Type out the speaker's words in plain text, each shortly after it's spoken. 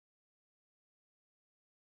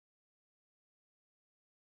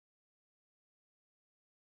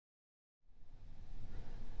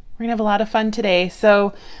We're gonna have a lot of fun today.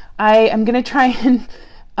 So I am gonna try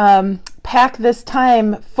and pack this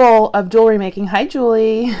time full of jewelry making. Hi,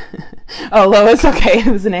 Julie. Oh, Lois, okay. It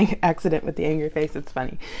was an accident with the angry face. It's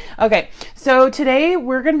funny. Okay, so today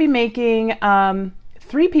we're gonna be making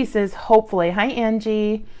 3 pieces, hopefully. Hi,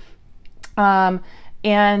 Angie. The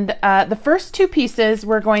first 2 pieces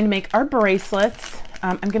we're going to make are bracelets.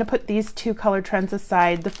 I'm going to put these 2 color trends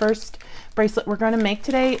aside. The first bracelet we're going to make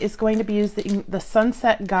today is going to be using the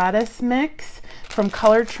Sunset Goddess mix from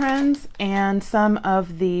Color Trends and some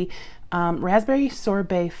of the Raspberry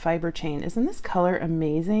Sorbet fiber chain. Isn't this color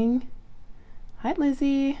amazing? Hi,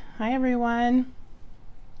 Lizzie. Hi, everyone.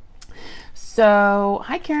 So,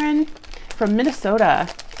 hi, Karen from Minnesota.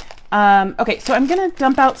 Okay, so I'm going to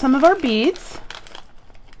dump out some of our beads.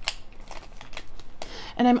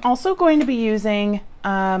 And I'm also going to be using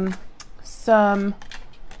some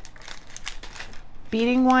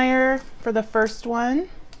beading wire for the first one,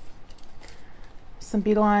 some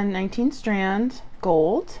Beadalon 19 strand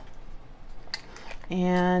gold,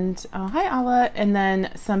 and hi Ala, and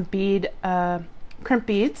then some bead crimp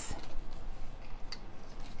beads.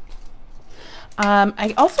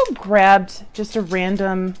 I also grabbed just a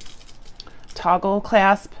random toggle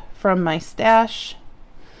clasp from my stash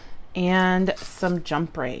and some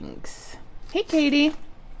jump rings. Hey, Katie.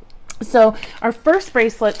 So our first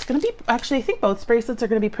bracelet's going to be, actually I think both bracelets are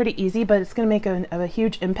going to be pretty easy, but it's going to make a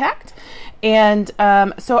huge impact. And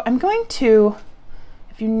so I'm going to,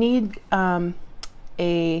 if you need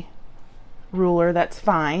a ruler, that's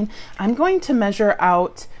fine. I'm going to measure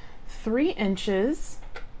out 3 inches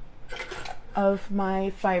of my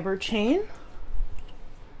fiber chain.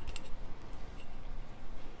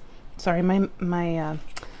 Sorry, my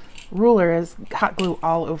ruler is hot glue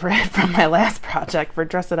all over it from my last project for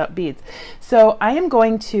Dress It Up beads. So I am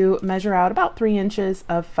going to measure out about 3 inches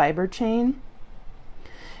of fiber chain,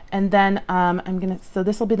 and then so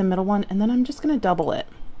this will be the middle one, and then I'm just gonna double it.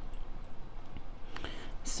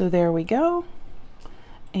 So there we go.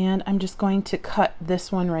 And I'm just going to cut this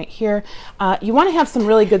one right here. You want to have some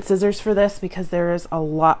really good scissors for this because there is a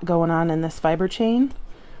lot going on in this fiber chain.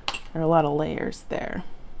 There are a lot of layers there.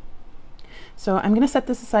 So I'm going to set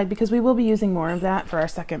this aside because we will be using more of that for our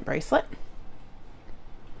second bracelet.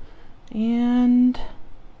 And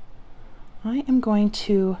I am going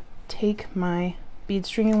to take my bead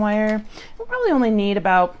stringing wire. We'll probably only need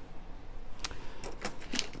about,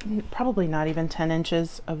 probably not even 10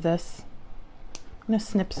 inches of this. I'm going to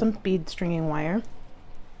snip some bead stringing wire,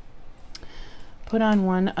 put on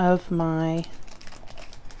one of my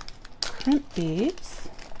crimp beads,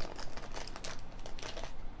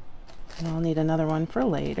 and I'll need another one for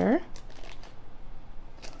later.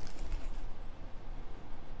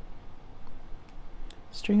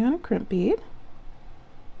 String on a crimp bead,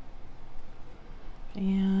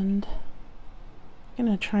 and I'm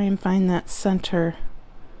going to try and find that center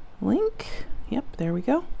link. Yep, there we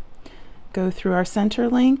go. Go through our center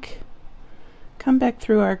link, come back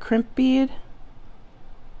through our crimp bead,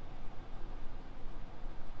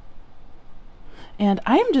 and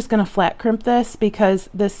I am just going to flat crimp this because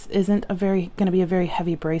this isn't going to be a very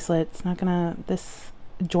heavy bracelet. It's not going to, this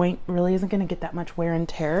joint really isn't going to get that much wear and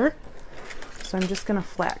tear. So I'm just going to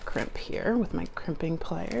flat crimp here with my crimping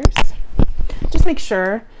pliers. Just make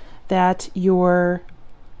sure that your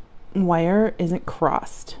wire isn't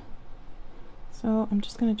crossed. So I'm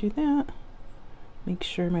just going to do that. Make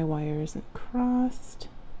sure my wire isn't crossed,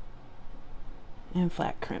 and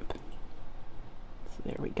flat crimp. So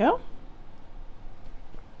there we go.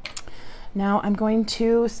 Now I'm going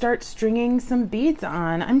to start stringing some beads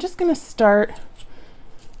on. I'm just going to start,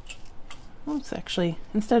 oops, actually,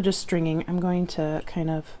 instead of just stringing, I'm going to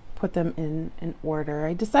kind of put them in order.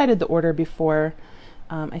 I decided the order before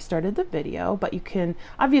I started the video, but you can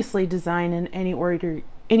obviously design in any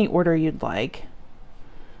order you'd like.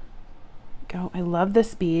 Go. I love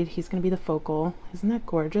this bead. He's going to be the focal. Isn't that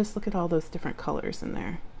gorgeous? Look at all those different colors in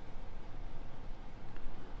there.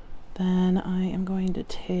 Then I am going to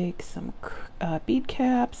take some bead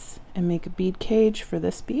caps and make a bead cage for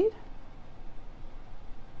this bead.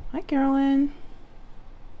 Hi, Carolyn.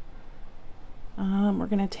 We're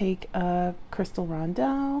going to take a crystal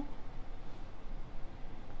rondelle.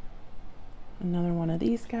 Another one of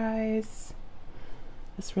these guys.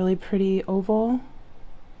 This really pretty oval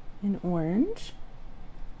in orange.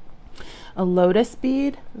 A lotus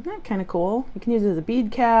bead. Isn't that kind of cool? You can use it as a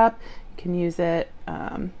bead cap. You can use it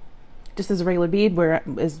just as a regular bead, where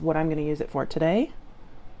is what I'm going to use it for today.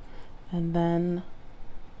 And then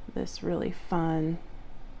this really fun,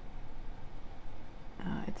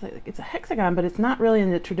 it's a hexagon, but it's not really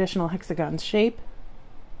in the traditional hexagon shape.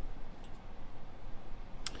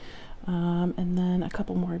 And then a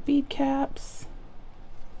couple more bead caps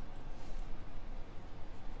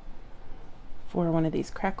for one of these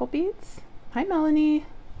crackle beads. Hi, Melanie.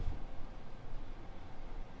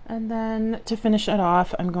 And then to finish it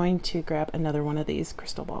off, I'm going to grab another one of these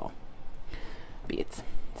crystal ball beads.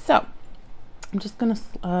 So I'm just going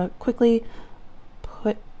to quickly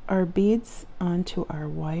put our beads onto our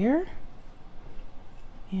wire,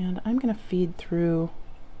 and I'm going to feed through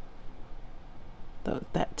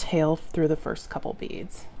that tail through the first couple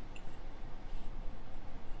beads.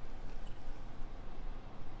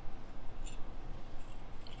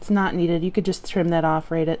 It's not needed. You could just trim that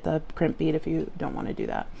off right at the crimp bead if you don't want to do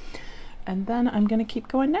that. And then I'm going to keep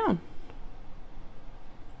going down.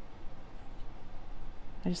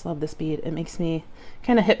 I just love this bead. It makes me,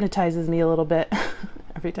 kind of hypnotizes me a little bit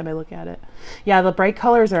every time I look at it. Yeah, the bright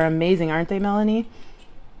colors are amazing, aren't they, Melanie?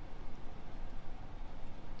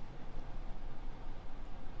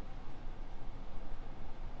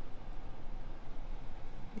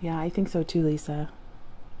 Yeah, I think so too, Lisa.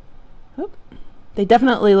 Oop. They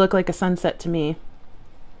definitely look like a sunset to me.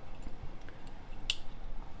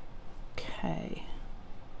 Okay.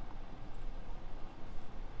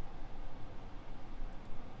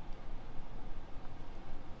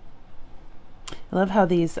 I love how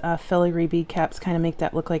these filigree bead caps kind of make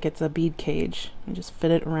that look like it's a bead cage. You just fit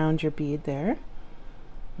it around your bead there.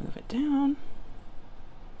 Move it down.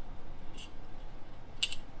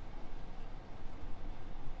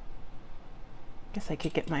 Guess I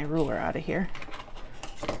could get my ruler out of here.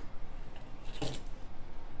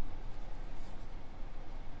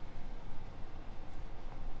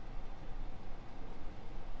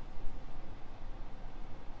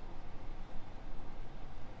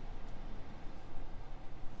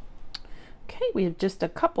 Okay, we have just a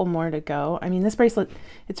couple more to go. I mean, this bracelet,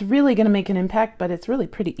 it's really going to make an impact, but it's really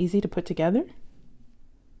pretty easy to put together.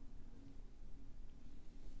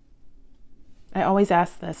 I always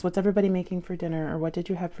ask this, what's everybody making for dinner, or what did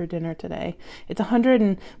you have for dinner today? It's 100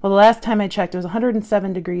 and, well, the last time I checked, it was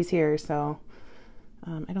 107 degrees here, so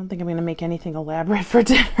I don't think I'm going to make anything elaborate for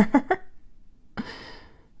dinner.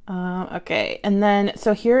 Okay, and then,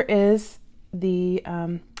 so here is the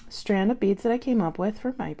strand of beads that I came up with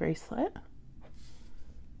for my bracelet.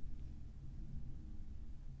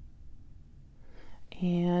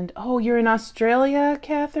 And, oh, you're in Australia,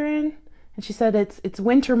 Catherine? And she said it's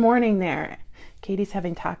winter morning there. Katie's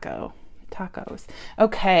having tacos.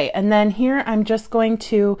 Okay, and then here I'm just going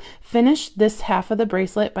to finish this half of the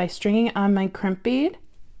bracelet by stringing on my crimp bead,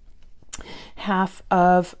 half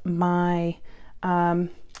of my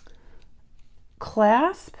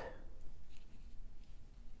clasp.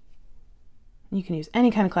 You can use any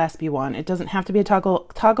kind of clasp you want. It doesn't have to be a toggle.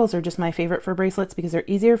 Toggles are just my favorite for bracelets because they're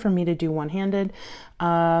easier for me to do one-handed.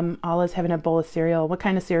 Olive's having a bowl of cereal. What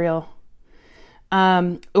kind of cereal?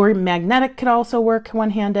 Or magnetic could also work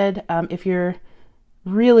one-handed. If you're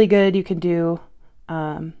really good, you can do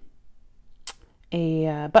a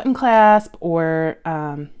button clasp, or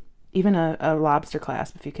even a lobster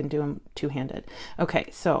clasp if you can do them two-handed. Okay,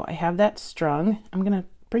 so I have that strung. I'm going to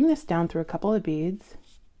bring this down through a couple of beads.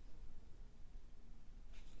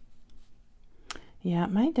 Yeah,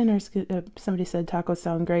 my dinner's good. Somebody said tacos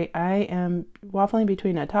sound great. I am waffling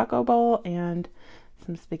between a taco bowl and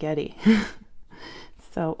some spaghetti.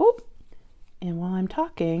 So, oop, and while I'm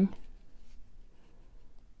talking,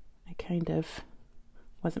 I kind of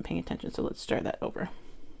wasn't paying attention, so let's start that over.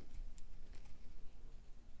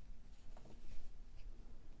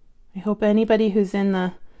 I hope anybody who's in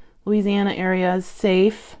the Louisiana area is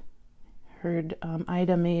safe. Heard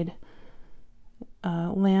Ida made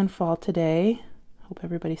landfall today. Hope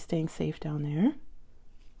everybody's staying safe down there.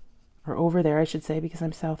 Or over there, I should say, because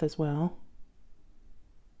I'm south as well.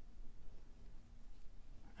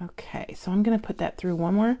 Okay, so I'm going to put that through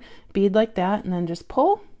one more bead like that and then just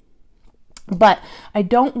pull. But I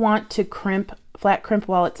don't want to crimp, flat crimp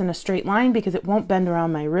while it's in a straight line because it won't bend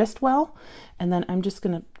around my wrist well. And then I'm just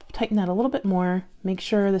going to tighten that a little bit more. Make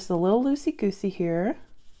sure this is a little loosey-goosey here.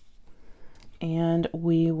 And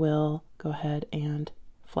we will go ahead and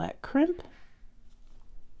flat crimp.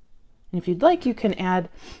 And if you'd like, you can add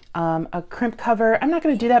a crimp cover. I'm not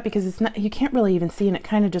going to do that because it's not, you can't really even see, and it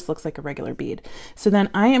kind of just looks like a regular bead. So then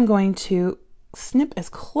I am going to snip as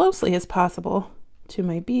closely as possible to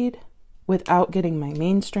my bead without getting my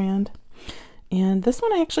main strand. And this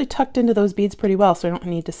one I actually tucked into those beads pretty well, so I don't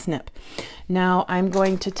need to snip. Now I'm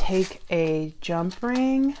going to take a jump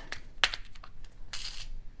ring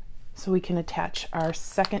so we can attach our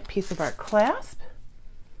second piece of our clasp.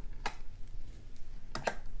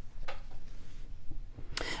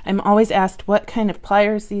 I'm always asked what kind of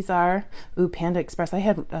pliers these are. Ooh, Panda Express. I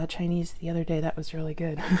had Chinese the other day. That was really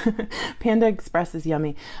good. Panda Express is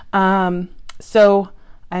yummy. So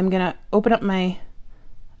I'm going to open up my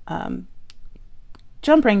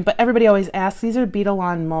jump ring, but everybody always asks, these are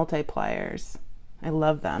Beadalon multi-pliers. I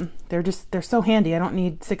love them. They're so handy. I don't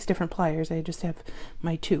need 6 different pliers. I just have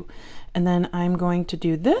my 2. And then I'm going to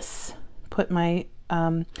do this, put my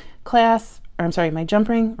my jump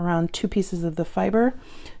ring around 2 pieces of the fiber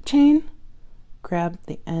chain, grab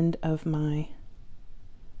the end of my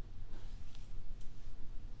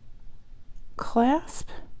clasp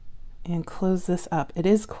and close this up. It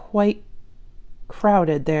is quite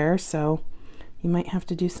crowded there, so you might have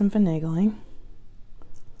to do some finagling.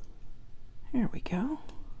 There we go.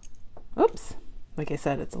 Oops. Like I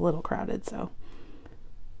said, it's a little crowded, so.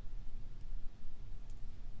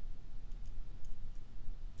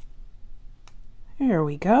 There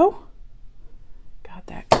we go. Got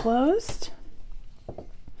that closed.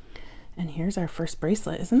 And here's our first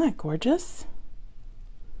bracelet. Isn't that gorgeous?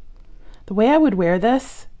 The way I would wear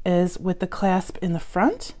this is with the clasp in the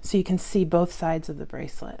front, so you can see both sides of the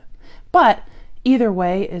bracelet. But either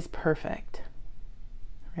way is perfect,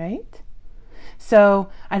 right? So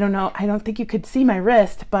I don't know, I don't think you could see my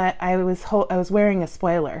wrist, but I was wearing a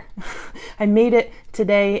spoiler. I made it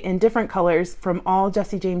today in different colors from all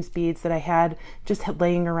Jesse James beads that I had just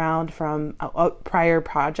laying around from prior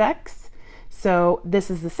projects. So this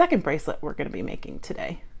is the second bracelet we're going to be making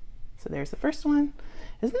today. So there's the first one.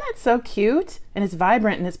 Isn't that so cute? And it's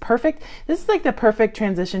vibrant and it's perfect. This is like the perfect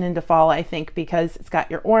transition into fall, I think, because it's got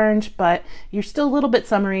your orange, but you're still a little bit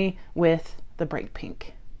summery with the bright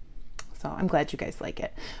pink. So I'm glad you guys like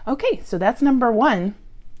it. Okay, so that's number 1.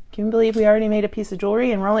 Can you believe we already made a piece of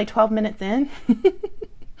jewelry and we're only 12 minutes in?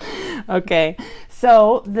 Okay,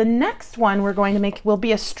 so the next one we're going to make will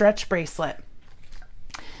be a stretch bracelet.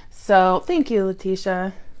 So thank you,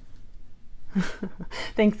 Letitia.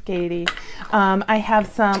 Thanks, Katie. I have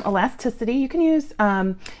some elasticity. You can use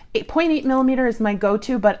 0.8 millimeter is my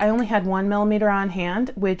go-to, but I only had 1 millimeter on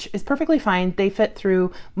hand, which is perfectly fine. They fit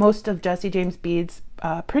through most of Jesse James beads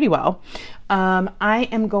pretty well. I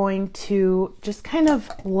am going to just kind of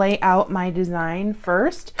lay out my design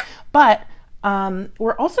first, but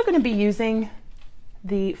we're also going to be using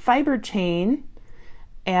the fiber chain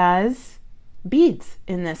as beads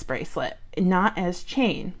in this bracelet, not as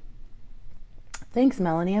chain. Thanks,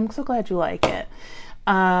 Melanie. I'm so glad you like it.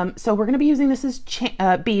 So we're going to be using this as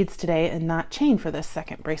beads today and not chain for this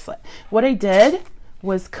second bracelet. What I did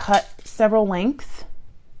was cut several lengths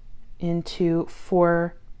into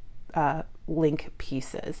 4 link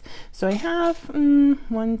pieces. So I have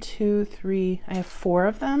 1, 2, 3, I have 4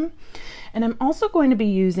 of them. And I'm also going to be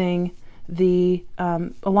using the,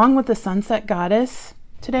 along with the Sunset Goddess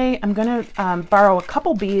today, I'm going to borrow a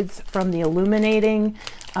couple beads from the Illuminating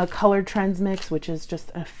Color Trends Mix, which is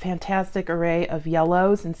just a fantastic array of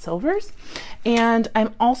yellows and silvers. And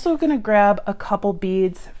I'm also going to grab a couple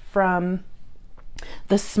beads from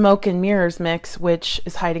the Smoke and Mirrors mix, which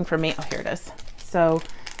is hiding from me. Oh, here it is. So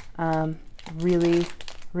really,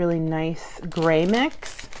 really nice gray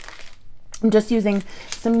mix. I'm just using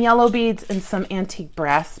some yellow beads and some antique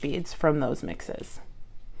brass beads from those mixes.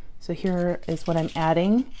 So here is what I'm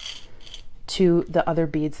adding to the other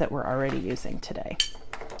beads that we're already using today.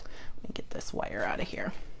 Let me get this wire out of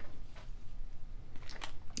here.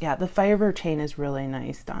 Yeah, the fiber chain is really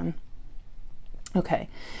nice done. Okay,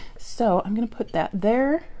 so I'm going to put that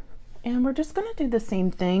there, and we're just going to do the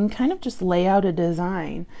same thing, kind of just lay out a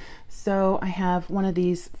design. So I have one of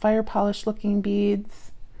these fire polish looking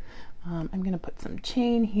beads. I'm going to put some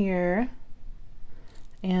chain here,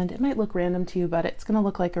 and it might look random to you, but it's going to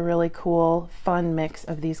look like a really cool, fun mix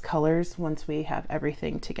of these colors once we have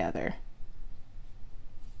everything together.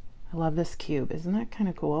 I love this cube. Isn't that kind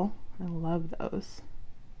of cool? I love those.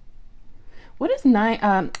 What is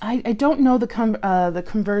 9? I don't know the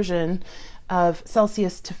conversion of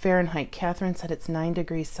Celsius to Fahrenheit. Catherine said it's 9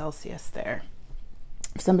 degrees Celsius there.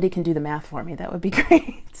 If somebody can do the math for me, that would be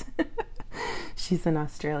great. She's in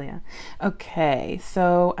Australia. Okay,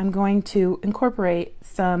 so I'm going to incorporate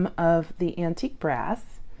some of the antique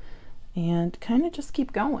brass and kind of just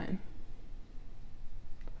keep going.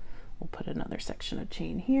 We'll put another section of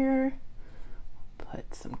chain here,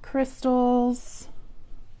 put some crystals.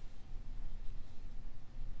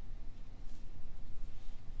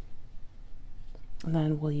 And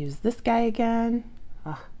then we'll use this guy again.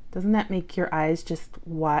 Oh, doesn't that make your eyes just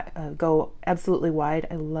go absolutely wide?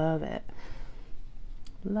 I love it.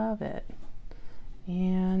 Love it.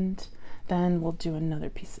 And then we'll do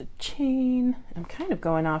another piece of chain. I'm kind of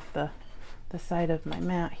going off the the side of my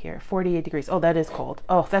mat here. 48 degrees. Oh, that is cold.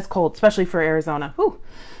 Oh, that's cold, especially for Arizona. Whew.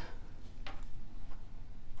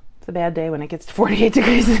 It's a bad day when it gets to 48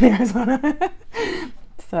 degrees in Arizona.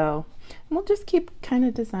 So we'll just keep kind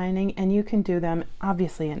of designing, and you can do them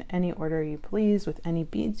obviously in any order you please, with any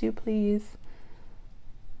beads you please.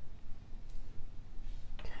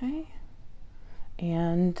 Okay.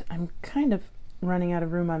 And I'm kind of running out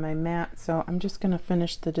of room on my mat, so I'm just going to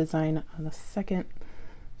finish the design on the second,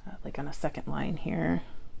 like on a second line here.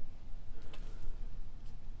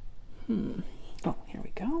 Oh, here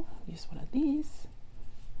we go. Use one of these.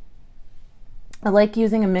 I like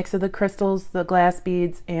using a mix of the crystals, the glass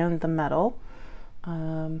beads, and the metal.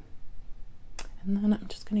 And then I'm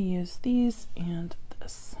just going to use these and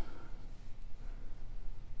this.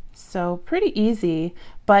 So pretty easy,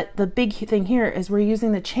 but the big thing here is we're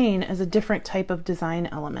using the chain as a different type of design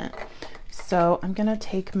element. So I'm going to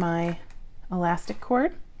take my elastic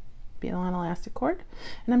cord, Beadalon elastic cord,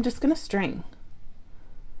 and I'm just going to string.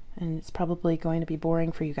 And it's probably going to be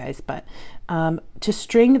boring for you guys, but to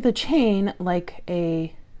string the chain like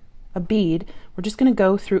a bead, we're just going to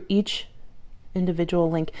go through each individual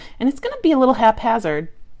link, and it's going to be a little haphazard.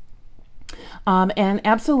 And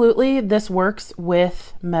absolutely this works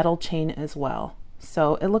with metal chain as well.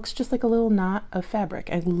 So it looks just like a little knot of fabric.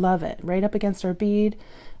 I love it. Right up against our bead,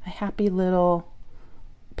 a happy little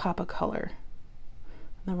pop of color.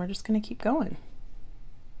 And then we're just going to keep going.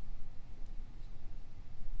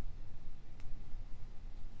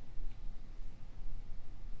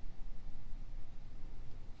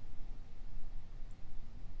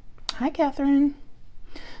 Hi, Catherine.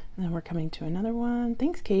 And then we're coming to another one.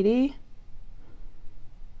 Thanks, Katie.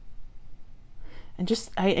 And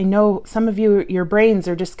just, I know some of you, your brains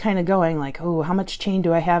are just kind of going like, oh, how much chain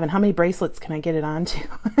do I have and how many bracelets can I get it onto?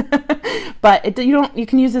 But you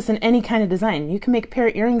can use this in any kind of design. You can make a pair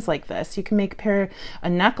of earrings like this. You can make a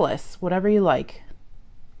necklace, whatever you like.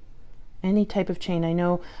 Any type of chain. I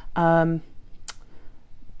know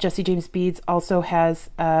Jesse James Beads also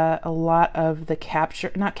has a lot of the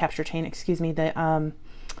not capture chain, excuse me, the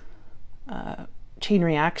chain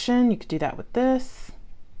reaction. You could do that with this.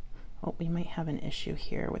 Oh, we might have an issue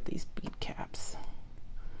here with these bead caps.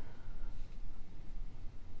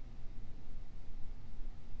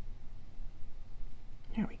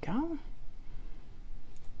 There we go.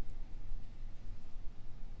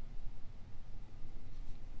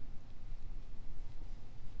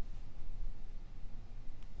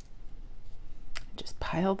 Just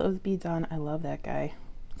pile those beads on. I love that guy.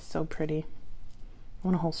 It's so pretty. I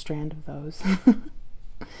want a whole strand of those.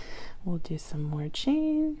 We'll do some more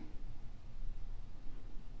chain.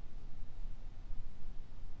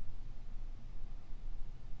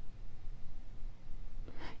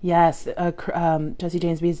 Yes, Jesse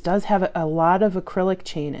James Beads does have a lot of acrylic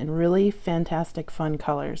chain and really fantastic fun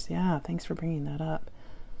colors. Yeah, thanks for bringing that up.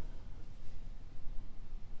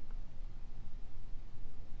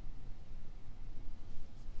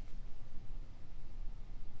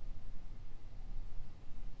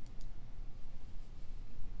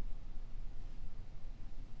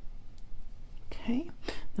 Okay,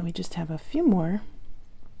 then we just have a few more.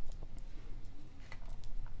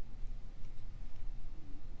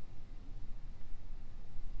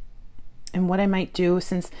 And what I might do,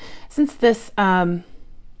 since this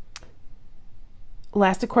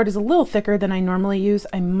elastic cord is a little thicker than I normally use,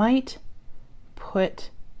 I might put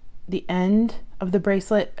the end of the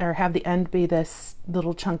bracelet, or have the end be this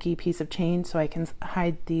little chunky piece of chain so I can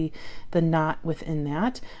hide the knot within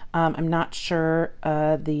that. I'm not sure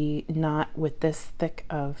the knot with this thick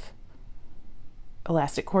of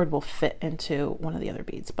elastic cord will fit into one of the other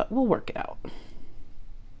beads, but we'll work it out.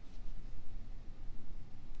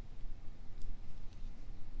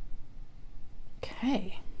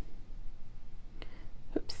 Okay.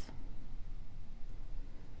 Oops.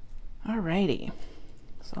 Alrighty.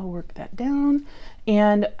 So I'll work that down,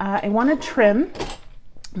 and I want to trim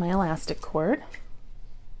my elastic cord.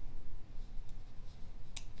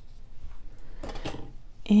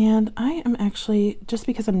 And I am actually, just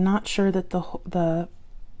because I'm not sure that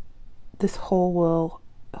this hole will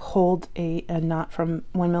hold a knot from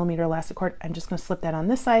 1mm elastic cord, I'm just going to slip that on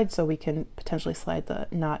this side so we can potentially slide the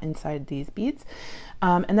knot inside these beads.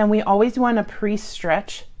 And then we always want to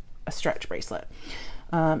pre-stretch a stretch bracelet.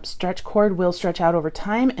 Stretch cord will stretch out over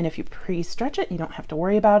time, and if you pre-stretch it, you don't have to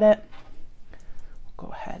worry about it. Go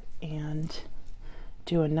ahead and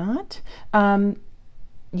do a knot.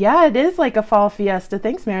 Yeah, it is like a fall fiesta.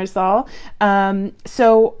 Thanks, Marisol.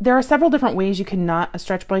 So there are several different ways you can knot a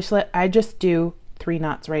stretch bracelet. I just do 3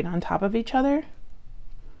 knots right on top of each other,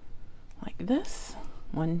 like this.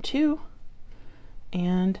 1, 2,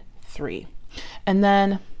 and 3. And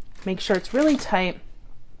then make sure it's really tight.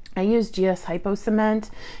 I use GS Hypo Cement.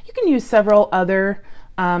 You can use several other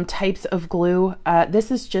types of glue.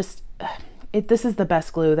 This is just, this is the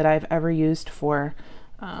best glue that I've ever used for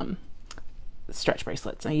stretch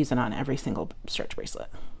bracelets. I use it on every single stretch bracelet.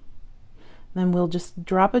 Then we'll just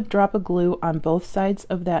drop a drop of glue on both sides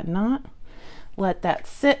of that knot. Let that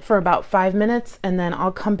sit for about 5 minutes, and then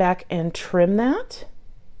I'll come back and trim that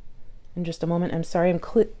in just a moment. I'm sorry, I'm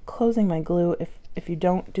closing my glue. If you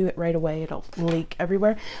don't do it right away, it'll leak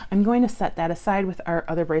everywhere. I'm going to set that aside with our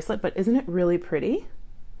other bracelet, but isn't it really pretty?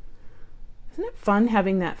 Isn't it fun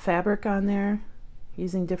having that fabric on there?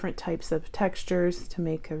 Using different types of textures to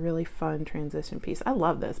make a really fun transition piece. I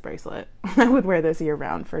love this bracelet. I would wear this year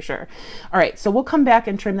round for sure. All right, so we'll come back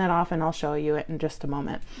and trim that off, and I'll show you it in just a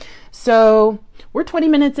moment. So we're 20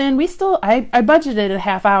 minutes in. I budgeted a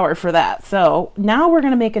half hour for that. So now we're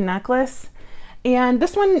gonna make a necklace. And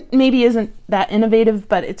this one maybe isn't that innovative,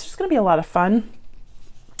 but it's just gonna be a lot of fun.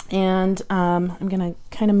 And I'm gonna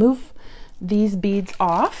kind of move these beads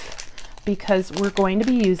off because we're going to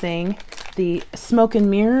be using the Smoke and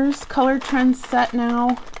Mirrors color trend set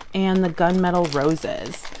now and the Gunmetal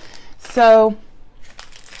Roses. So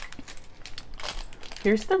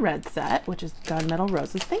here's the red set, which is Gunmetal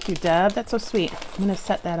Roses. Thank you, Deb. That's so sweet. I'm going to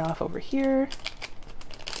set that off over here.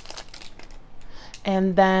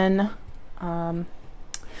 And then I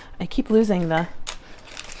keep losing the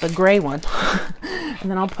gray one. And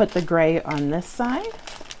then I'll put the gray on this side.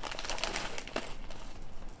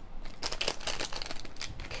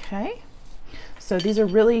 Okay. So these are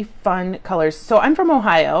really fun colors. So I'm from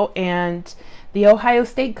Ohio, and the Ohio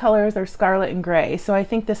State colors are scarlet and gray. So I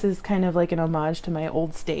think this is kind of like an homage to my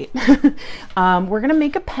old state. We're gonna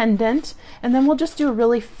make a pendant, and then we'll just do a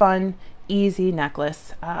really fun, easy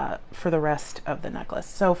necklace for the rest of the necklace.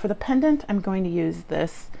 So for the pendant, I'm going to use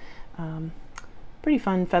this pretty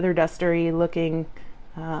fun feather dustery looking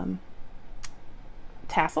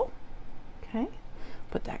tassel. Okay,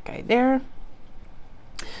 put that guy there.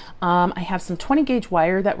 I have some 20 gauge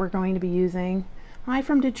wire that we're going to be using. Hi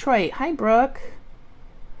from Detroit. Hi, Brooke.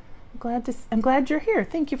 I'm glad you're here.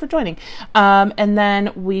 Thank you for joining. And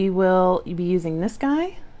then we will be using this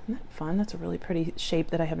guy. Isn't that fun? That's a really pretty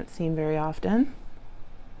shape that I haven't seen very often.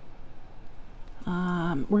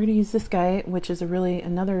 We're going to use this guy, which is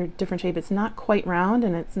another different shape. It's not quite round,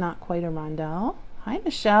 and it's not quite a rondelle. Hi,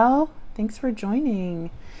 Michelle. Thanks for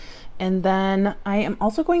joining. And then I am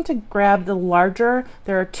also going to grab the larger,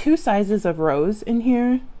 there are 2 sizes of rose in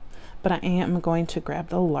here, but I am going to grab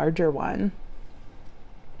the larger one.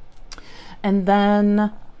 And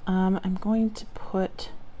then I'm going to put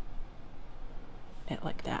it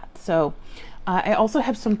like that. So I also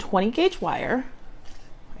have some 20 gauge wire.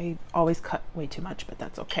 I always cut way too much, but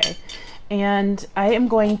that's okay. And I am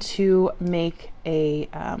going to make a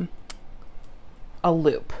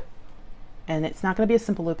loop. And it's not going to be a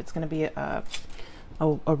simple loop, it's going to be a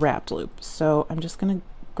wrapped loop. So I'm just going to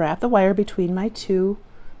grab the wire between my 2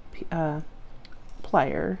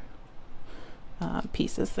 plier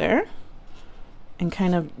pieces there and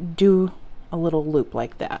kind of do a little loop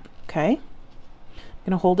like that, okay? I'm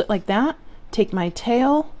going to hold it like that, take my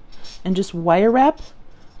tail, and just wire wrap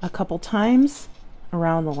a couple times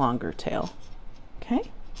around the longer tail,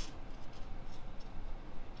 okay?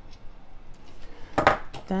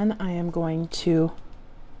 Then I am going to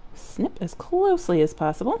snip as closely as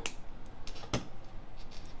possible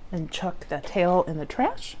and chuck the tail in the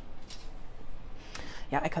trash.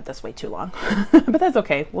 Yeah, I cut this way too long, but that's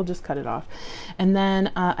okay. We'll just cut it off. And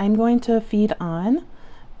then I'm going to feed on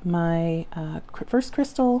my first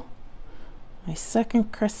crystal, my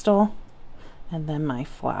second crystal, and then my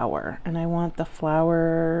flower. And I want the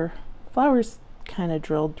flower's kind of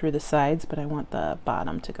drilled through the sides, but I want the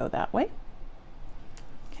bottom to go that way.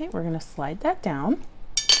 Okay, we're going to slide that down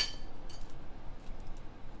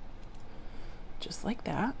just like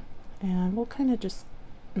that, and we'll kind of just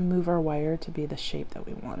move our wire to be the shape that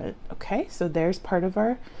we want it. Okay, so there's part of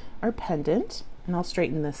our pendant, and I'll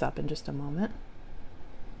straighten this up in just a moment.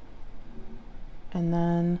 And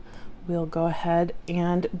then we'll go ahead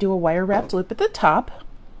and do a wire wrapped loop at the top,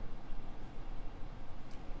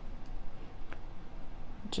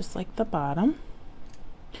 just like the bottom.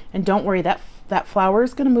 And don't worry, that flower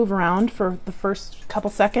is going to move around for the first couple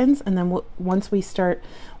seconds, and then once we start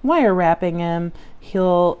wire wrapping him,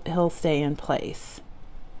 he'll stay in place.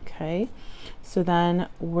 Okay, so then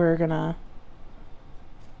we're gonna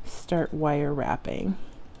start wire wrapping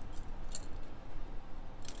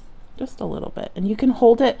just a little bit, and you can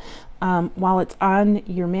hold it while it's on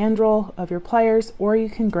your mandrel of your pliers, or you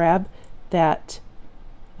can grab that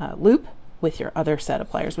loop with your other set of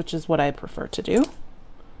pliers, which is what I prefer to do.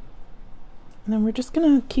 And then we're just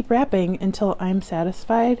gonna keep wrapping until I'm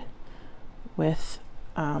satisfied with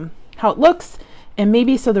how it looks, and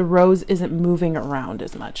maybe so the rose isn't moving around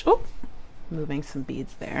as much. Oh, moving some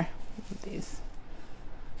beads there with these.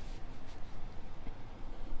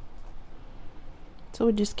 So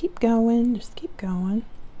we just keep going, just keep going.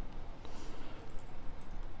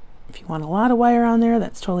 If you want a lot of wire on there,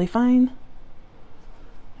 that's totally fine.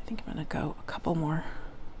 I think I'm gonna go a couple more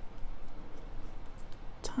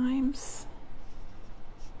times.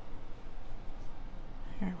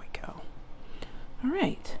 There we go. All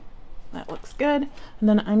right, that looks good. And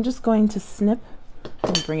then I'm just going to snip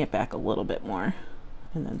and bring it back a little bit more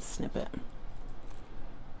and then snip it.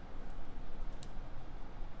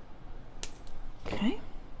 Okay,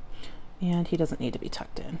 and he doesn't need to be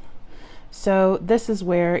tucked in. So this is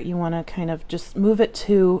where you want to kind of just move it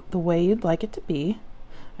to the way you'd like it to be.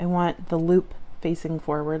 I want the loop facing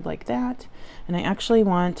forward like that, and I actually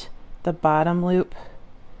want the bottom loop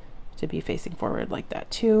to be facing forward like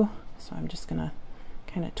that too. So I'm just gonna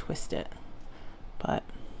kind of twist it, but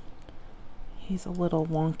he's a little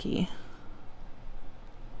wonky.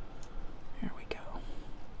 There we go.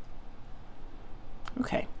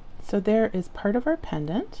 Okay, so there is part of our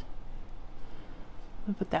pendant.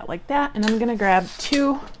 I'll put that like that, and I'm gonna grab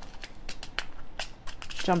 2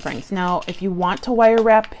 jump rings. Now, if you want to wire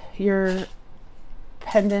wrap your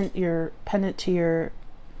pendant to your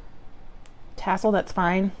tassel, that's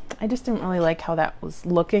fine. I just didn't really like how that was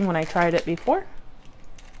looking when I tried it before.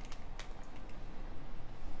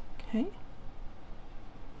 Okay.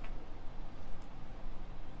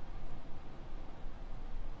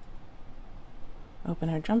 Open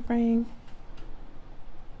our jump ring.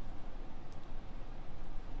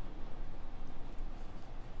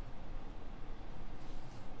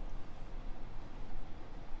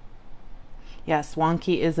 Yes,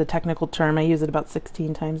 wonky is a technical term. I use it about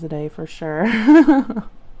 16 times a day for sure.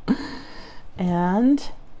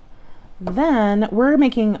 And then we're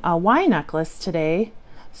making a Y necklace today.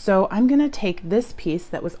 So I'm gonna take this piece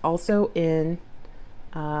that was also in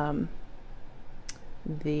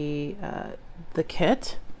the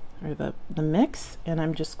kit, or the mix, and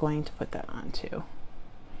I'm just going to put that on too.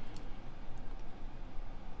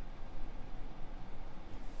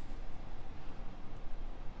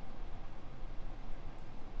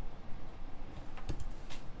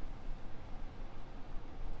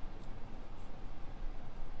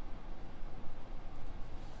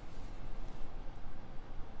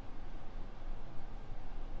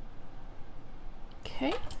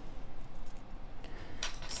 Okay,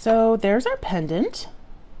 so there's our pendant. Isn't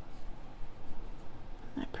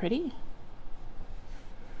that pretty?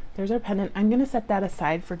 There's our pendant. I'm going to set that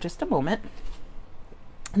aside for just a moment.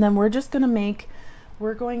 And then we're just going to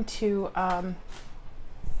we're going to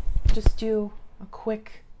just do a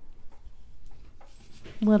quick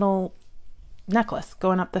little necklace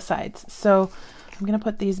going up the sides. So I'm going to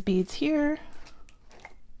put these beads here.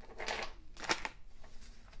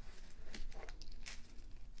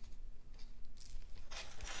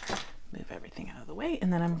 Move everything out of the way,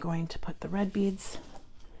 and then I'm going to put the red beads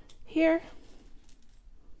here.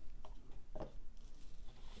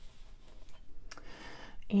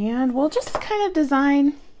 And we'll just kind of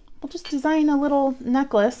design a little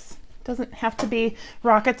necklace. It doesn't have to be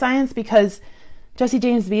rocket science, because Jesse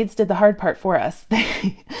James Beads did the hard part for us.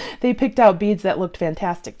 They picked out beads that looked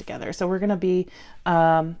fantastic together. So we're going to be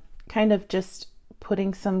kind of just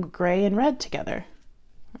putting some gray and red together.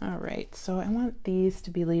 All right, so I want these to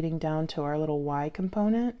be leading down to our little Y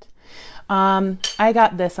component. I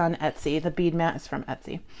got this on Etsy. The bead mat is from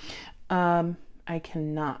Etsy. I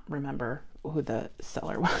cannot remember who the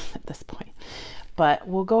seller was at this point, but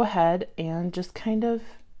we'll go ahead and just kind of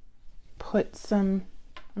put some,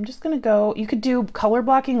 I'm just gonna go, you could do color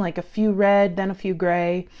blocking, like a few red, then a few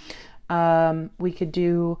gray. We could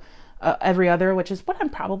do every other, which is what I'm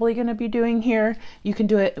probably going to be doing here. You can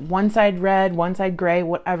do it one side red, one side gray,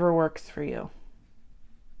 whatever works for you.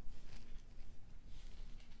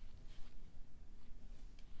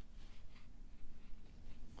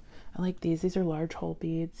 I like these. These are large hole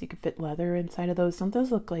beads. You could fit leather inside of those. Some of those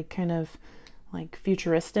look like kind of like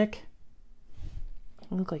futuristic.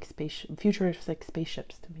 They look like futuristic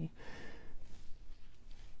spaceships to me.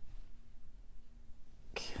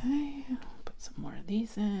 Okay. Put some more of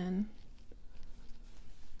these in.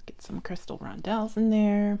 Get some crystal rondelles in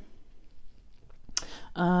there.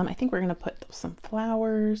 I think we're going to put some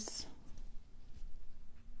flowers.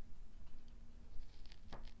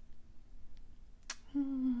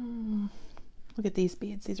 Look at these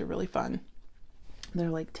beads. These are really fun. They're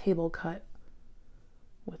like table cut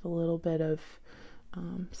with a little bit of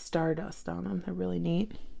stardust on them. They're really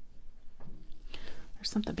neat. There's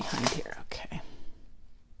something behind here. Okay.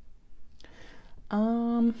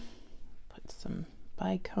 Put some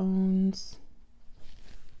bicones.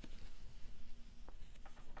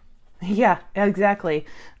 Yeah, exactly.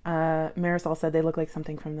 Marisol said they look like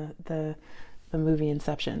something from the movie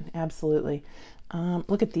Inception. Absolutely.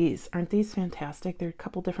 Look at these. Aren't these fantastic? They're a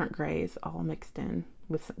couple different grays all mixed in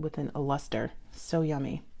within a luster. So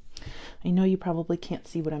yummy. I know you probably can't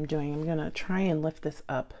see what I'm doing. I'm going to try and lift this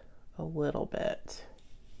up a little bit.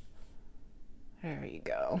 There you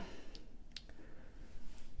go.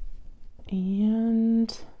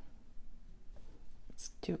 And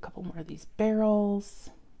let's do a couple more of these barrels.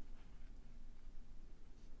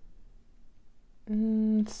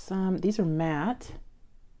 And these are matte.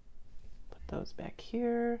 Put those back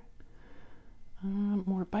here.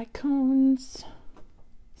 More bicones.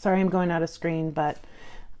 Sorry, I'm going out of screen, but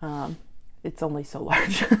it's only so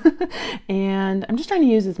large. And I'm just trying to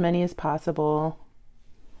use as many as possible.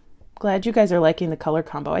 Glad you guys are liking the color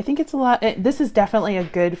combo. I think it's a lot. This is definitely a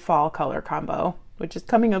good fall color combo, which is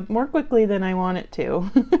coming up more quickly than I want it to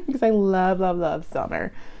because I love, love, love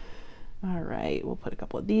summer. All right, we'll put a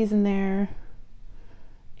couple of these in there.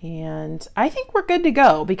 And I think we're good to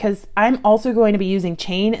go because I'm also going to be using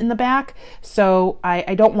chain in the back, so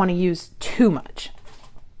I don't want to use too much.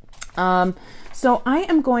 So I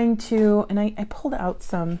am going to, and I pulled out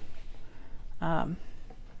some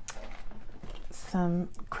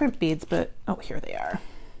crimp beads, but oh, here they are.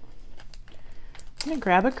 I'm going to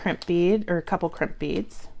grab a crimp bead or a couple crimp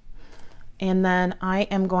beads, and then I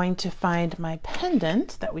am going to find my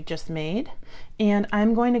pendant that we just made, and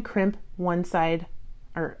I'm going to crimp one side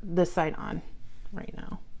or this side on right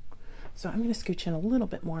now. So I'm going to scooch in a little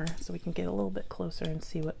bit more so we can get a little bit closer and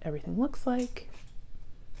see what everything looks like.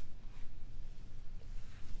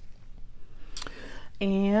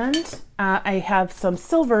 And I have some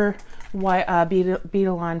silver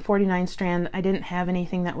Beadalon 49 strand. I didn't have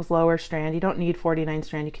anything that was lower strand. You don't need 49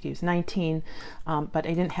 strand, you could use 19, but I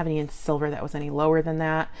didn't have any in silver that was any lower than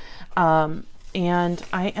that. And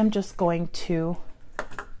I am just going to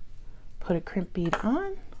put a crimp bead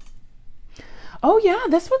on. Oh yeah,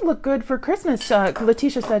 this would look good for Christmas.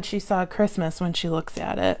 Letitia said she saw Christmas when she looks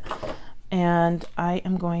at it. And I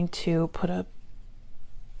am going to put a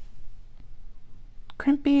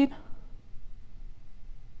crimp bead.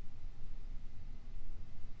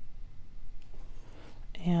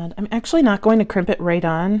 And I'm actually not going to crimp it right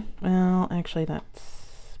on. Well, actually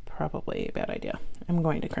that's probably a bad idea. I'm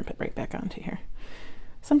going to crimp it right back onto here.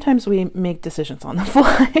 Sometimes we make decisions on the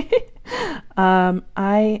fly.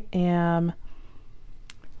 I am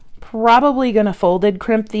probably going to folded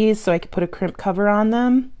crimp these so I could put a crimp cover on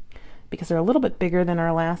them because they're a little bit bigger than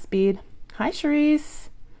our last bead. Hi, Cherise.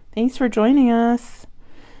 Thanks for joining us.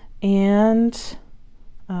 And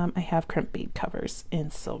I have crimp bead covers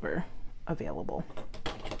in silver available.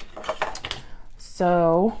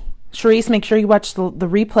 So, Cherise, make sure you watch the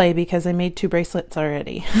replay because I made 2 bracelets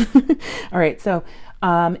already. All right, so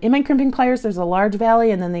in my crimping pliers, there's a large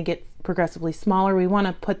valley and then they get progressively smaller. We want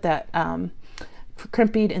to put that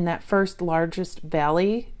crimp bead in that first largest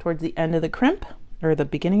valley towards the end of the crimp or the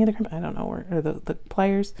beginning of the crimp. I don't know where, or the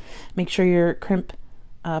pliers. Make sure your crimp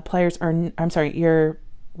pliers are, I'm sorry, your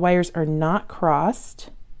wires are not crossed,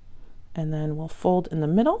 and then we'll fold in the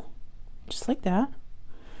middle just like that.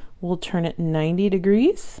 We'll turn it 90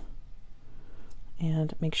 degrees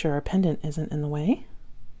and make sure our pendant isn't in the way.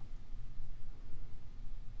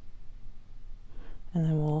 And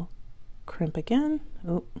then we'll crimp again.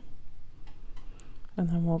 Oh. And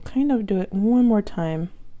then we'll kind of do it one more time.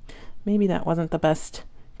 Maybe that wasn't the best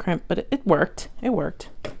crimp, but it worked. It worked.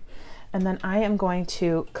 And then I am going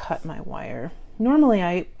to cut my wire. Normally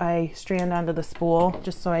I strand onto the spool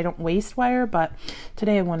just so I don't waste wire, but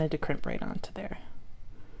today I wanted to crimp right onto there.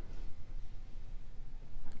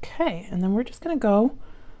 Okay, and then we're just going to go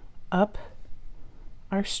up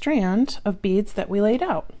our strand of beads that we laid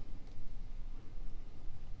out.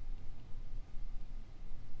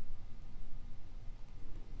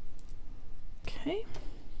 Okay.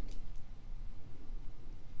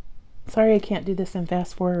 Sorry I can't do this in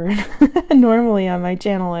fast forward. Normally on my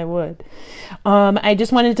channel I would. I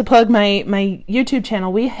just wanted to plug my YouTube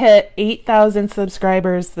channel. We hit 8,000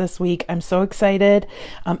 subscribers this week. I'm so excited.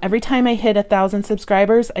 Every time I hit 1,000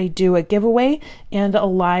 subscribers, I do a giveaway and a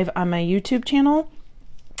live on my YouTube channel.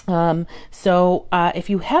 So if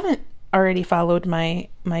you haven't already followed my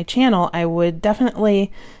channel, I would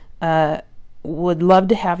definitely would love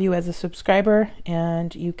to have you as a subscriber,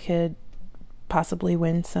 and you could possibly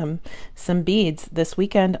win some beads. This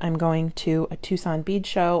weekend I'm going to a Tucson bead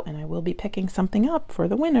show, and I will be picking something up for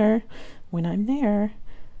the winner when I'm there.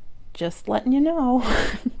 Just letting you know.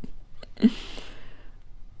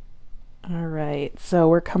 All right, so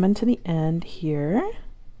we're coming to the end here.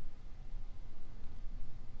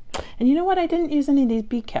 And you know what? I didn't use any of these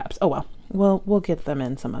bead caps. Oh well, we'll get them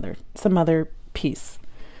in some other piece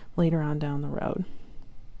later on down the road.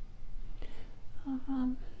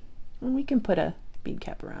 And we can put a bead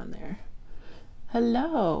cap around there.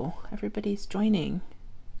 Hello, everybody's joining.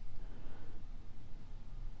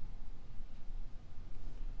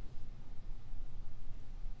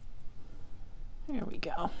 There we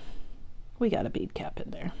go. We got a bead cap in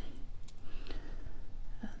there.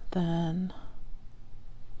 And then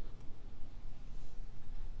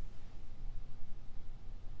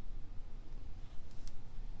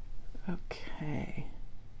okay.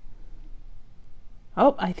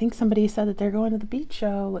 Oh, I think somebody said that they're going to the bead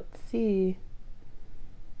show. Let's see.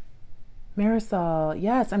 Marisol,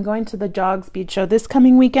 yes, I'm going to the Jogs Bead Show this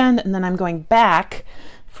coming weekend, and then I'm going back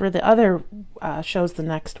for the other shows the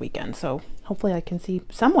next weekend. So hopefully I can see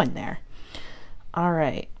someone there. All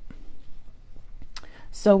right.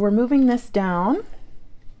 So we're moving this down.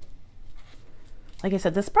 Like I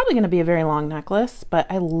said, this is probably going to be a very long necklace, but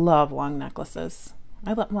I love long necklaces.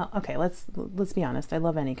 Well, okay, let's be honest. I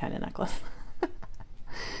love any kind of necklace.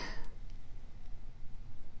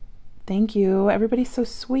 Thank you. Everybody's so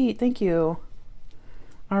sweet. Thank you.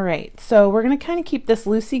 All right, so we're going to kind of keep this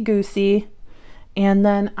loosey-goosey. And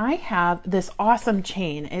then I have this awesome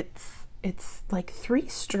chain. It's like 3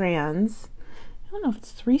 strands. I don't know if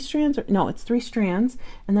it's 3 strands or no, it's 3 strands.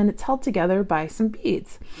 And then it's held together by some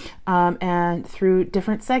beads and through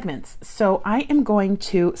different segments. So I am going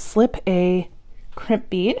to slip a crimp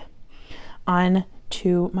bead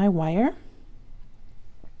onto my wire.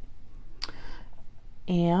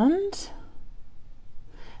 And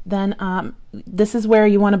then this is where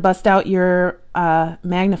you want to bust out your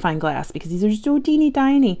magnifying glass, because these are so teeny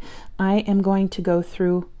tiny. I am going to go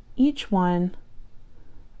through each one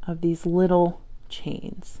of these little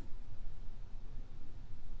chains.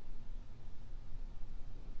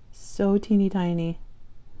 So teeny tiny.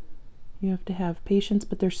 You have to have patience,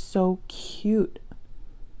 but they're so cute.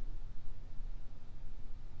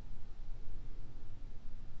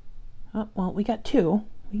 Oh, well, we got 2.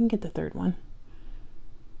 We can get the 3rd one.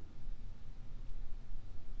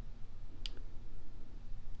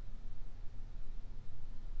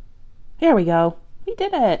 There we go. We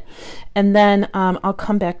did it. And then I'll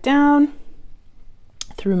come back down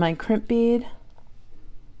through my crimp bead.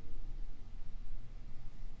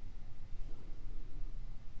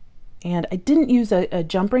 And I didn't use a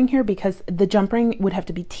jump ring here because the jump ring would have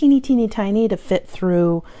to be teeny tiny to fit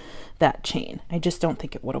through that chain. I just don't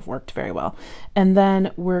think it would have worked very well. And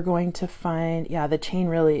then we're going to find, yeah, the chain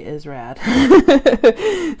really is rad.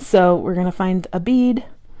 So we're going to find a bead,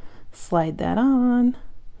 slide that on,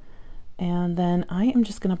 and then I am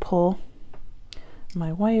just going to pull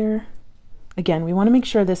my wire. Again, we want to make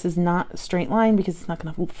sure this is not a straight line because it's not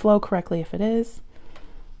going to flow correctly if it is.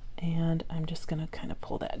 And I'm just going to kind of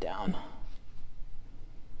pull that down.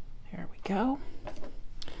 There we go.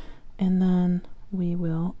 And then we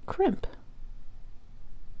will crimp.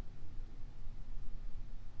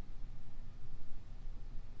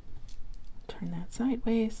 Turn that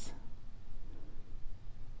sideways.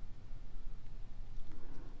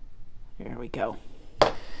 There we go.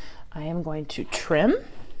 I am going to trim.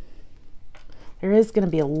 There is going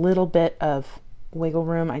to be a little bit of wiggle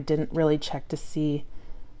room. I didn't really check to see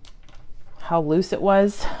how loose it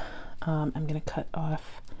was. I'm going to cut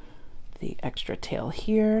off the extra tail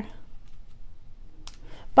here.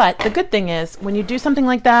 But the good thing is when you do something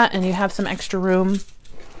like that and you have some extra room,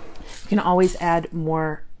 you can always add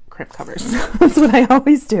more crimp covers. That's what I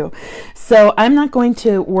always do. So I'm not going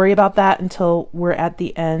to worry about that until we're at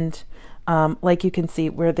the end. Like you can see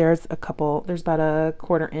where there's there's about a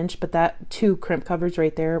 1/4 inch, but that 2 crimp covers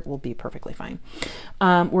right there will be perfectly fine.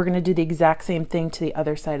 We're going to do the exact same thing to the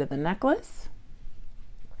other side of the necklace.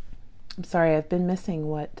 I'm sorry, I've been missing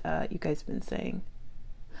what you guys have been saying.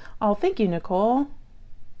 Oh, thank you, Nicole.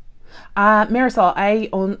 Marisol,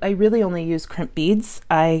 I really only use crimp beads.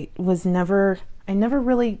 I never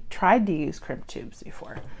really tried to use crimp tubes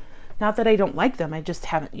before. Not that I don't like them, I just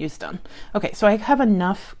haven't used them. Okay, so I have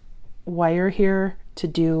enough wire here to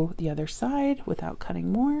do the other side without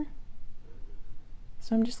cutting more.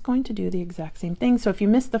 So I'm just going to do the exact same thing. So if you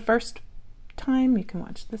missed the first time, you can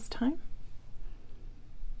watch this time.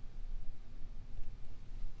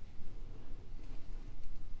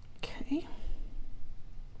 Okay.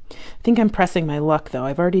 I think I'm pressing my luck though.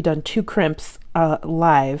 I've already done 2 crimps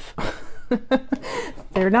live.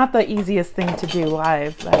 They're not the easiest thing to do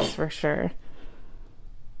live, that's for sure.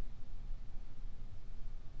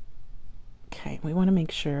 Okay, we want to make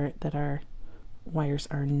sure that our wires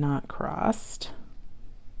are not crossed.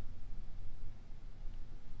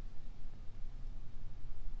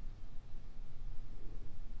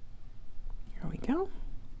 Here we go.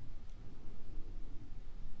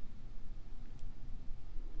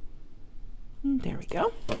 There we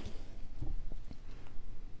go.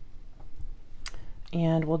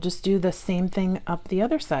 And we'll just do the same thing up the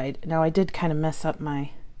other side. Now I did kind of mess up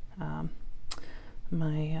my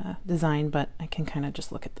design, but I can kind of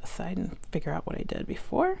just look at this side and figure out what I did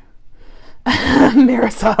before.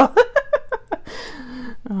 Marisol.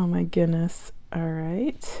 Oh my goodness. All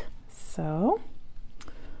right. So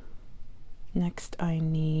next I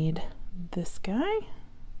need this guy.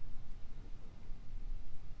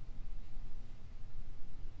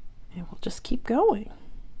 And we'll just keep going.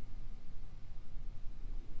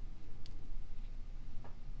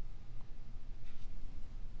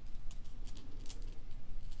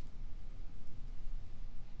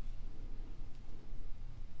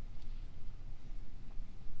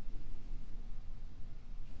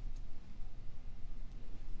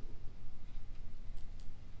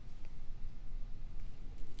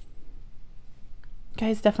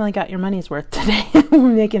 Guys definitely got your money's worth today. We're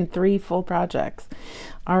making 3 full projects.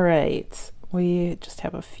 All right, we just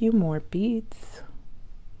have a few more beads.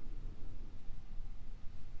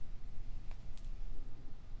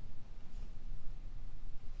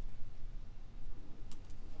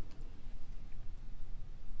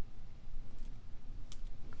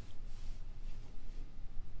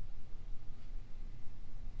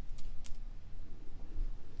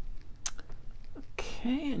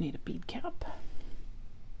 Okay, I need a bead cap.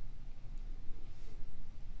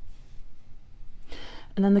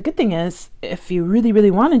 And then the good thing is, if you really,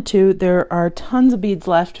 really wanted to, there are tons of beads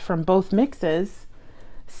left from both mixes,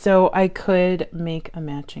 so I could make a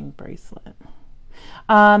matching bracelet.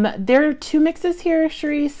 There are 2 mixes here,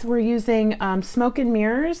 Charisse. We're using Smoke and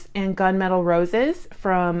Mirrors and Gunmetal Roses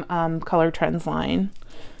from Color Trends line.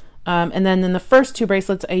 And then in the first 2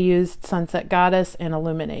 bracelets, I used Sunset Goddess and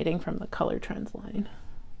Illuminating from the Color Trends line.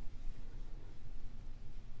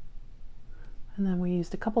 And then we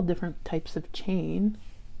used a couple different types of chain.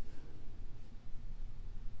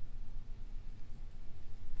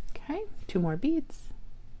 Okay, 2 more beads.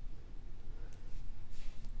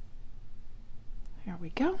 There we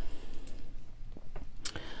go.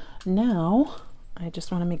 Now, I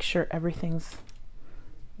just want to make sure everything's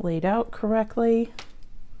laid out correctly.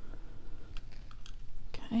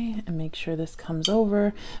 Okay, and make sure this comes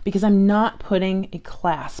over, because I'm not putting a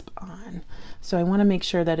clasp on. So I want to make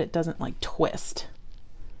sure that it doesn't like twist.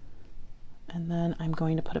 And then I'm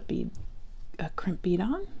going to put a crimp bead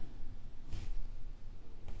on.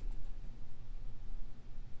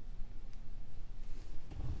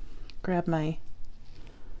 Grab my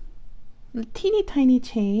teeny tiny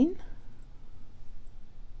chain.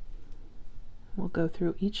 We'll go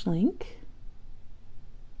through each link.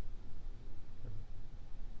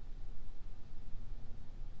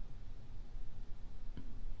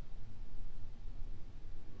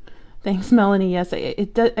 Thanks, Melanie. Yes,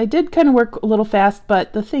 I did kind of work a little fast,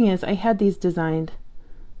 but the thing is, I had these designed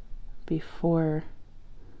before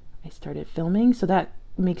I started filming, so that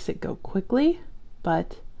makes it go quickly,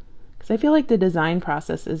 but because I feel like the design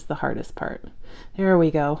process is the hardest part. There we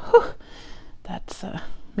go. Whew. That's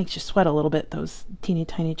makes you sweat a little bit, those teeny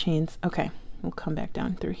tiny chains. Okay, we'll come back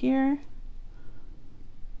down through here.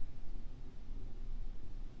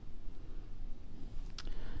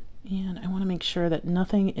 And I want to make sure that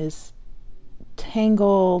nothing is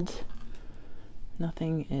tangled,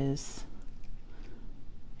 nothing is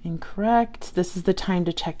incorrect. This is the time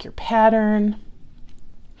to check your pattern.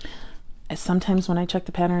 Sometimes when I check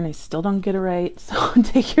the pattern, I still don't get it right, so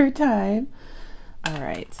take your time. All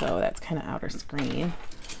right, so that's kind of outer screen.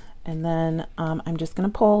 And then I'm just going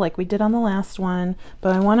to pull like we did on the last one,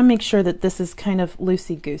 but I want to make sure that this is kind of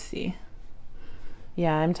loosey-goosey.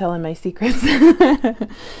 Yeah, I'm telling my secrets.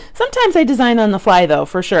 Sometimes I design on the fly, though,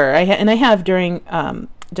 for sure. And I have during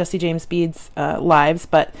Jesse James Beads lives,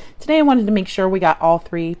 but today I wanted to make sure we got all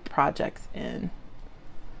 3 projects in.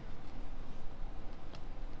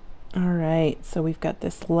 All right, so we've got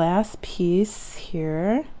this last piece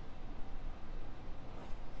here.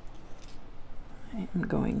 I'm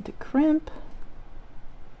going to crimp.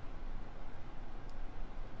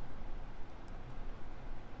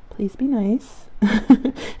 Please be nice.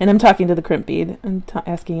 And I'm talking to the crimp bead and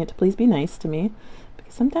asking it to please be nice to me,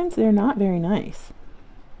 because sometimes they're not very nice.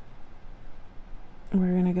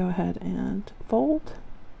 we're gonna go ahead and fold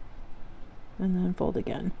and then fold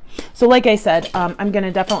again. So like I said, I'm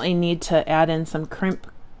gonna definitely need to add in some crimp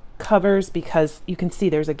covers because you can see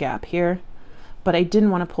there's a gap here, but I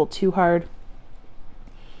didn't want to pull too hard.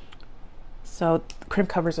 So crimp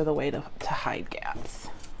covers are the way to hide gaps.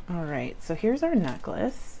 All right, so here's our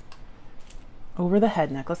necklace, over the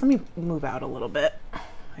head necklace. Let me move out a little bit.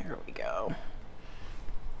 There we go.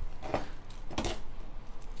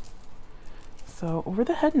 So over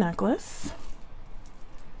the head necklace,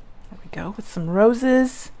 there we go, with some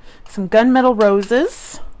roses, some gunmetal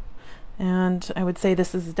roses. And I would say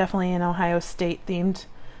this is definitely an Ohio State themed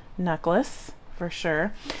necklace for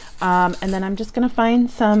sure. And then I'm just gonna find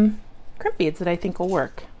some crimp beads that I think will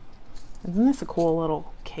work. Isn't this a cool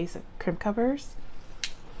little case of crimp covers?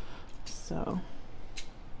 So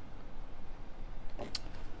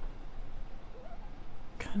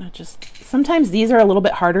kind of just, sometimes these are a little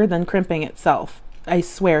bit harder than crimping itself. I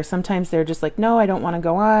swear, sometimes they're just like, no, I don't want to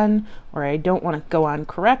go on, or I don't want to go on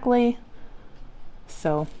correctly.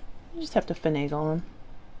 So you just have to finagle them.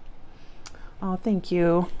 Oh, thank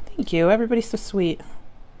you. Thank you. Everybody's so sweet.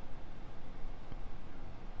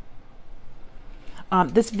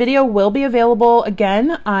 This video will be available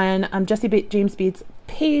again on Jessie James Beads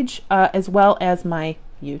page, as well as my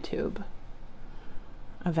YouTube.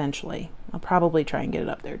 Eventually. I'll probably try and get it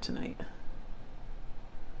up there tonight.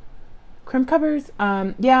 Crimp covers,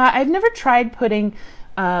 yeah, I've never tried putting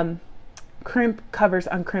crimp covers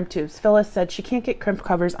on crimp tubes. Phyllis said she can't get crimp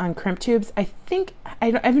covers on crimp tubes. I think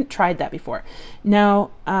I haven't tried that before.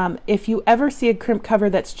 Now, if you ever see a crimp cover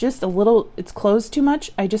that's just a little, it's closed too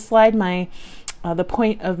much, I just slide my the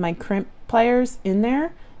point of my crimp pliers in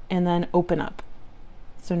there and then open up.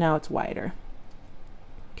 So now it's wider.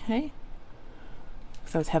 Okay.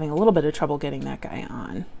 So I was having a little bit of trouble getting that guy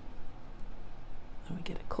on. Let me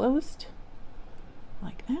get it closed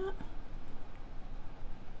like that.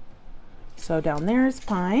 So down there is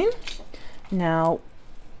fine. Now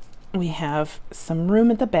we have some room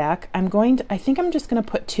at the back. I think I'm just going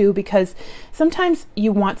to put 2 because sometimes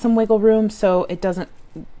you want some wiggle room so it doesn't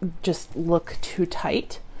just look too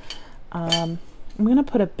tight. I'm going to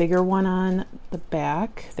put a bigger one on the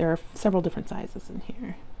back. There are several different sizes in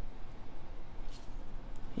here.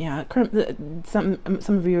 Yeah, some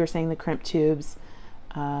of you are saying the crimp tubes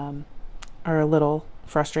are a little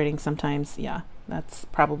frustrating sometimes. Yeah, that's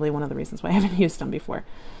probably one of the reasons why I haven't used them before.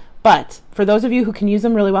 But for those of you who can use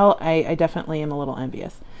them really well, I definitely am a little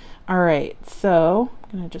envious. All right, so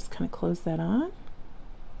I'm going to just kind of close that on.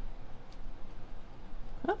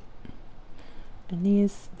 Oh. And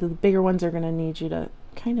these, the bigger ones, are going to need you to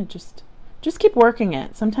kind of just keep working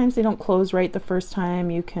it. Sometimes they don't close right the first time.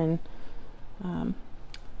 You can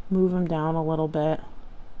move them down a little bit.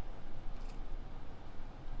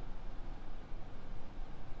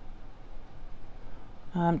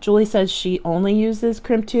 Julie says she only uses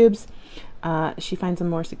crimp tubes. She finds them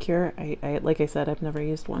more secure. Like I said, I've never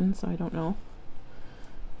used one, so I don't know.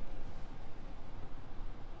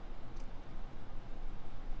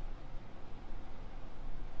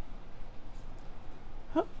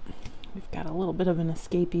 Oh, we've got a little bit of an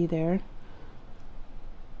escapee there.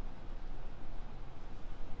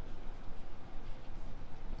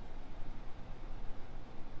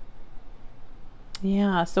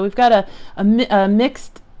 Yeah, so we've got a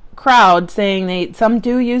mixed crowd saying some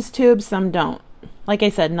do use tubes, some don't. Like I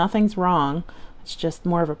said, nothing's wrong. It's just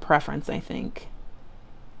more of a preference, I think.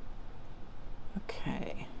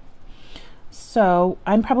 Okay. So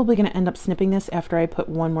I'm probably going to end up snipping this after I put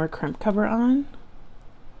one more crimp cover on.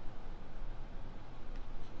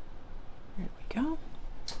 There we go.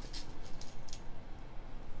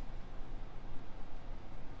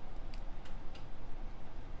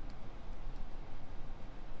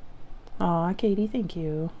 Aw, Katie, thank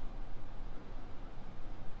you.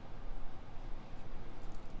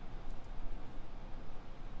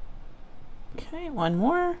 Okay, one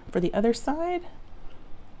more for the other side.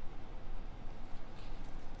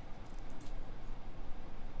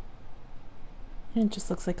 And it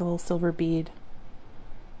just looks like a little silver bead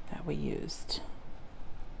that we used.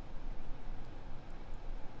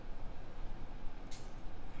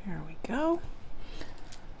 Here we go.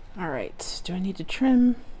 All right, do I need to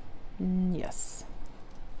trim? Yes.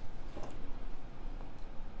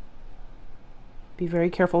 Be very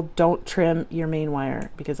careful. Don't trim your main wire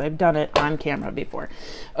because I've done it on camera before.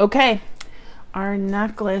 Okay, our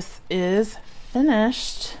necklace is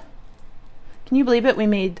finished. Can you believe it? We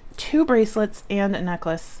made 2 bracelets and a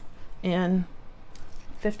necklace in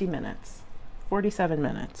 50 minutes. 47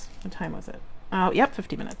 minutes. What time was it? Oh, yep,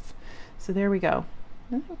 50 minutes. So there we go.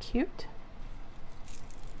 Isn't that cute?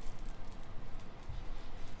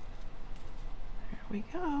 we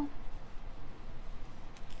go.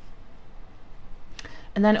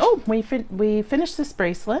 And then, oh, we finished this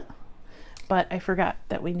bracelet, but I forgot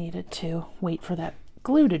that we needed to wait for that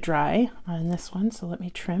glue to dry on this one, so let me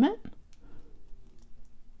trim it.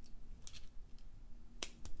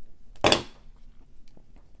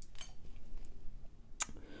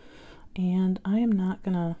 And I am not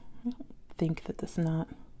gonna, I don't think that this knot,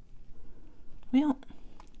 well,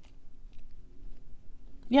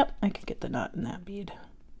 yep, I could get the knot in that bead.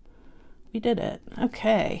 We did it.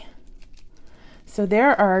 Okay. So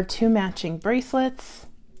there are 2 matching bracelets.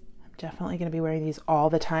 I'm definitely going to be wearing these all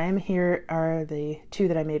the time. Here are the 2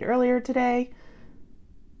 that I made earlier today.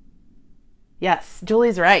 Yes,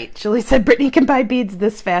 Julie's right. Julie said Brittany can buy beads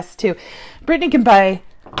this fast too. Brittany can buy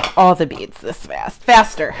all the beads this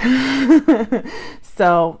faster.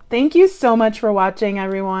 So thank you so much for watching,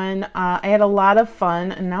 everyone. I had a lot of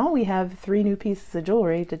fun, and now we have 3 new pieces of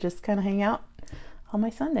jewelry to just kind of hang out on my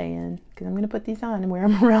Sunday in, because I'm going to put these on and wear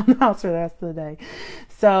them around the house for the rest of the day.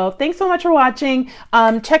 So thanks so much for watching.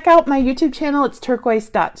 Check out my YouTube channel. It's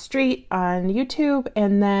Turquoise.Street on YouTube,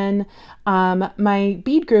 and then my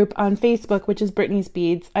bead group on Facebook, which is Brittany's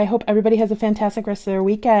Beads. I hope everybody has a fantastic rest of their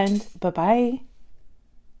weekend. Bye-bye.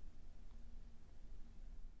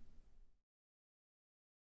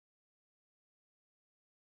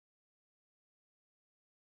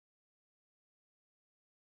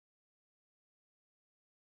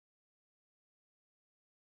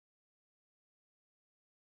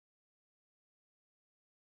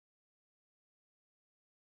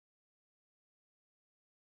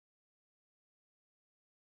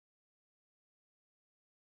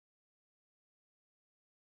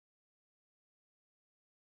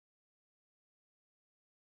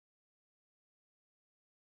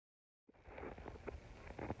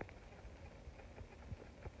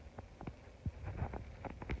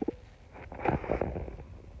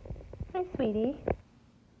 Hi, sweetie.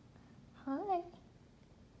 Hi.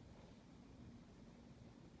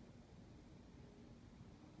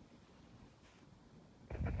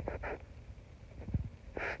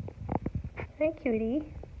 Hi, cutie.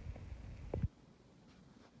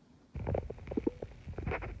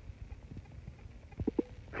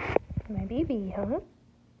 My baby, huh?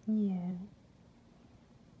 Yeah.